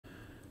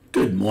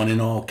Good morning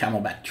all,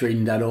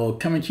 CamelbackTrading.org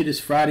coming to you this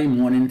Friday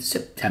morning,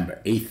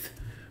 September 8th.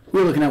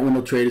 We're looking at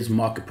window traders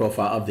market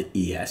profile of the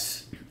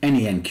ES and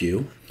the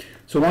NQ.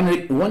 So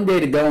one day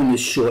to go in this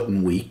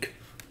shortened week.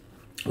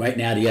 Right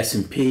now the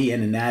S&P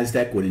and the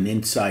NASDAQ with an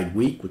inside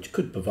week, which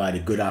could provide a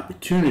good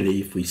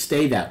opportunity if we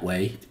stay that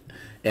way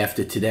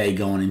after today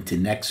going into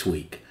next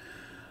week.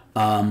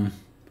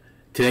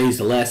 Today's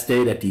the last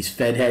day that these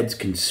Fed heads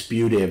can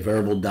spew their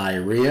verbal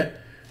diarrhea.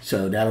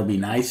 So that'll be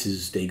nice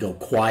as they go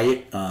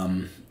quiet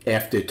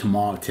after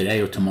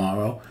today or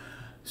tomorrow.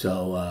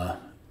 So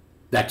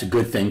that's a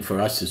good thing for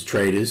us as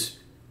traders.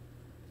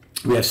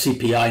 We have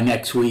CPI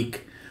next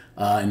week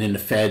and then the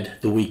Fed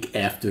the week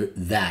after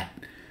that.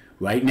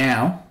 Right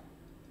now,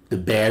 the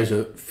bears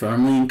are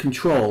firmly in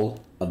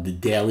control of the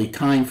daily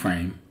time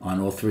frame on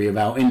all three of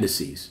our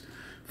indices.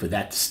 For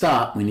that to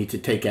stop, we need to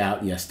take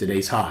out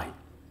yesterday's high.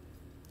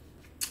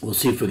 We'll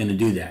see if we're going to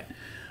do that.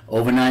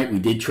 Overnight, we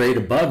did trade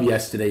above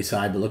yesterday's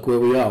high, but look where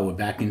we are. We're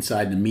back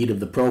inside the meat of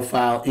the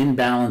profile, in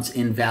balance,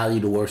 in value,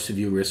 the worst of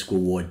your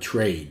risk-reward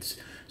trades.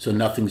 So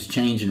nothing's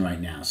changing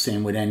right now.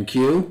 Same with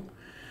NQ,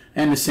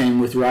 and the same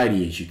with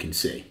Righty, as you can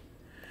see.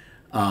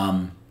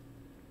 NQ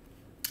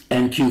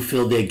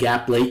filled their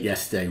gap late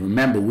yesterday.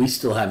 Remember, we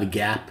still have a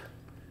gap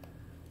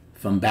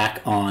from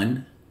back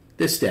on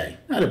this day.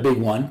 Not a big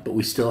one, but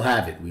we still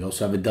have it. We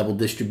also have a double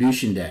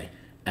distribution day,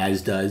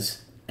 as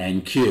does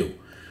NQ.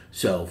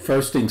 So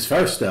first things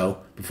first, though,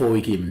 before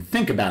we can even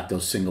think about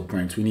those single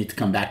prints, we need to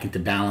come back into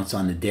balance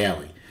on the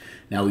daily.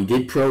 Now, we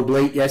did probe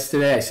late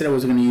yesterday. I said I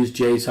wasn't going to use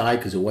J's high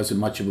because it wasn't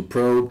much of a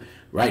probe.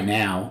 Right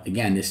now,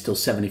 again, there's still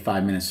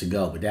 75 minutes to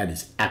go, but that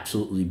is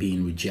absolutely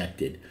being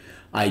rejected.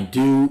 I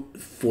do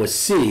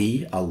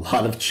foresee a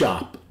lot of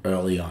chop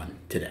early on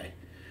today.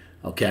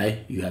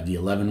 Okay, you have the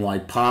 11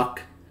 wide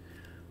POC.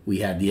 We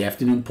have the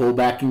afternoon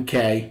pullback in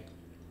K.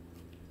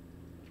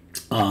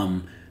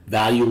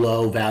 Value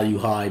low, value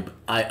high.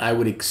 I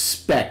would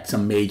expect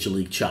some major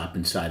league chop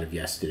inside of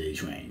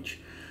yesterday's range.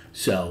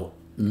 So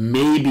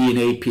maybe in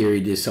A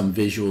period there's some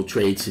visual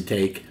trades to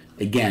take,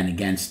 again,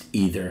 against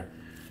either.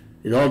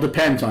 It all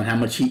depends on how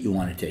much heat you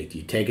want to take. Do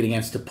you take it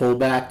against the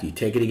pullback? Do you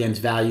take it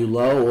against value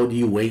low? Or do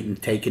you wait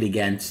and take it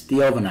against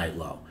the overnight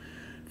low?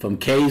 From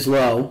K's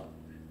low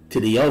to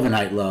the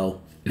overnight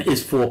low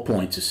is 4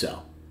 points or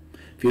so.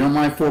 If you don't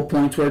mind 4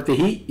 points worth of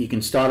heat, you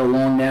can start a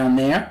long down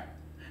there.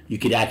 You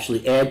could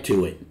actually add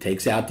to it.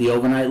 Takes out the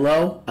overnight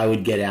low, I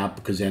would get out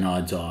because then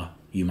odds are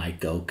you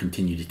might go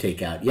continue to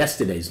take out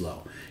yesterday's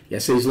low.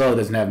 Yesterday's low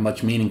doesn't have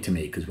much meaning to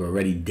me because we're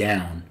already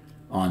down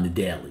on the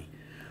daily.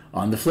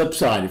 On the flip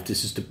side, if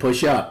this is to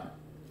push up,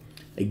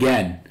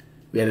 again,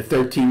 we had a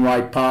 13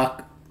 wide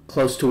POC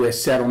close to where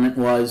settlement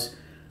was.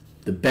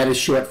 The better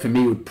short for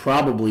me would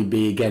probably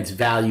be against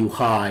value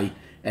high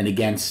and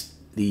against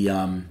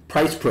the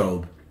price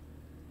probe,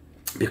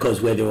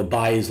 because where there were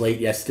buyers late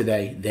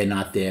yesterday, they're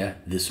not there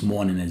this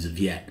morning as of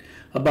yet.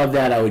 Above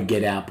that, I would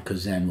get out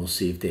because then we'll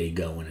see if they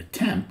go and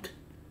attempt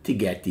to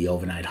get the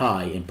overnight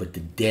high and put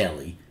the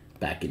daily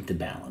back into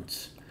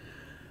balance.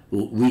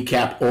 We'll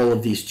recap all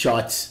of these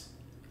charts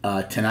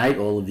tonight,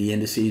 all of the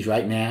indices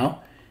right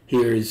now.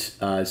 Here's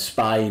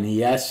SPY and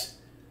ES.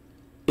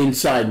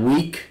 Inside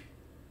week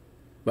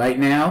right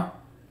now.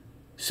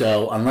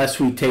 So unless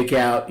we take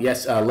out,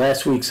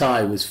 last week's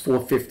high was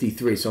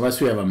 453. So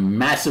unless we have a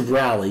massive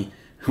rally,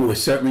 we're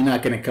certainly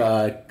not going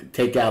to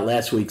take out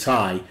last week's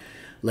high.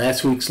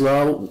 Last week's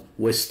low,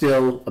 we're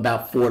still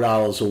about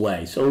 $4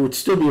 away. So it would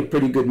still be a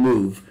pretty good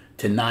move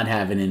to not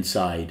have an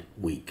inside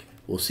week.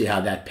 We'll see how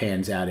that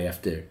pans out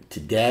after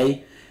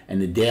today. And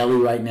the daily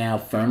right now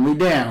firmly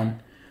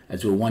down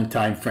as we're one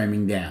time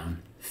framing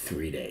down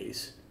 3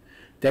 days.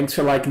 Thanks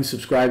for liking and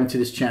subscribing to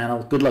this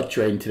channel. Good luck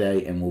trading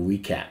today, and we'll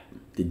recap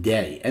the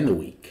day and the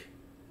week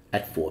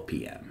at 4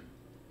 p.m.